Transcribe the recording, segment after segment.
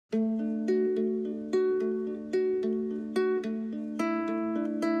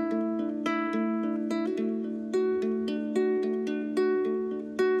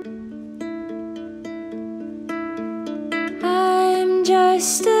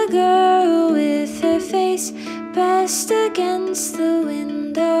a girl with her face pressed against the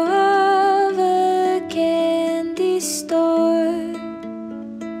window of a candy store.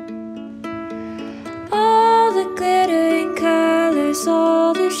 All the glittering colors,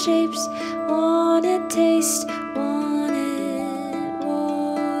 all the shapes, wanted taste, wanted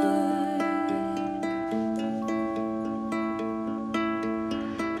more.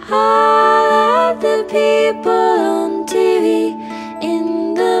 All of the people on TV,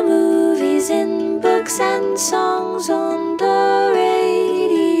 in the movies, in books and songs, on the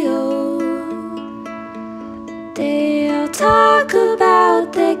radio, they all talk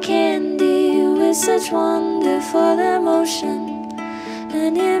about their candy with such wonderful emotion,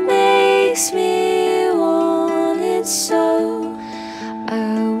 and it makes me want it so.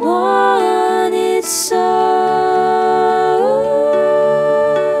 I want it so.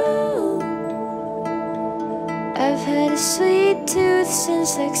 I've had a sweet tooth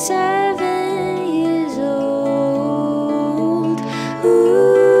since like 7 years old. Ooh.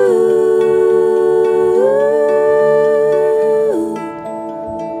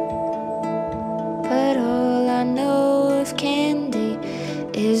 But all I know of candy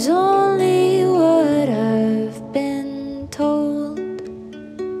is only what I've been told.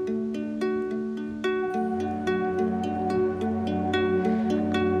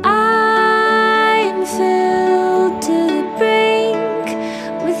 I'm filled to the brink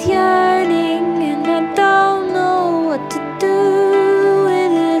with yearning, and I don't know what to do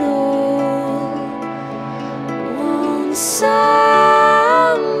with it all. Won't somebody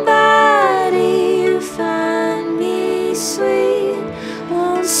find me sweet?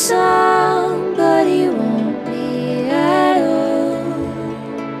 Won't somebody want me at all?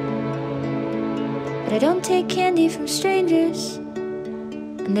 But I don't take candy from strangers,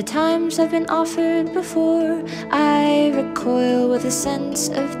 and the times I've been offered before, I recoil with a sense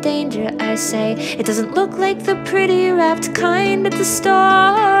of danger. I say, it doesn't look like the pretty wrapped kind at the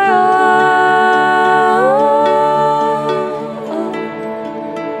store.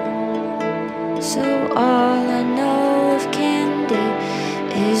 So all I know of candy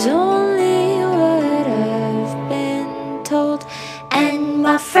is only what I've been told. And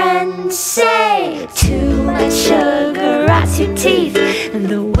my friends say, too much sugar rots your teeth, and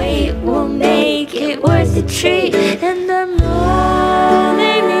the weight will make it worth the treat. And I know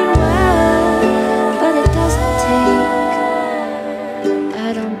they mean well, but it doesn't take. I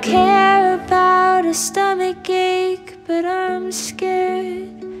don't care about a stomach ache, but I'm scared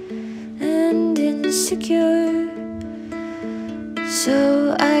and insecure.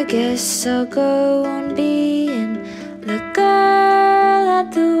 So I guess I'll go on being the girl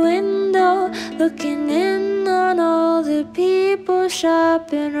at the window, looking in on all the people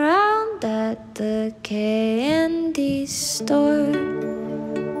shopping round at the candy store.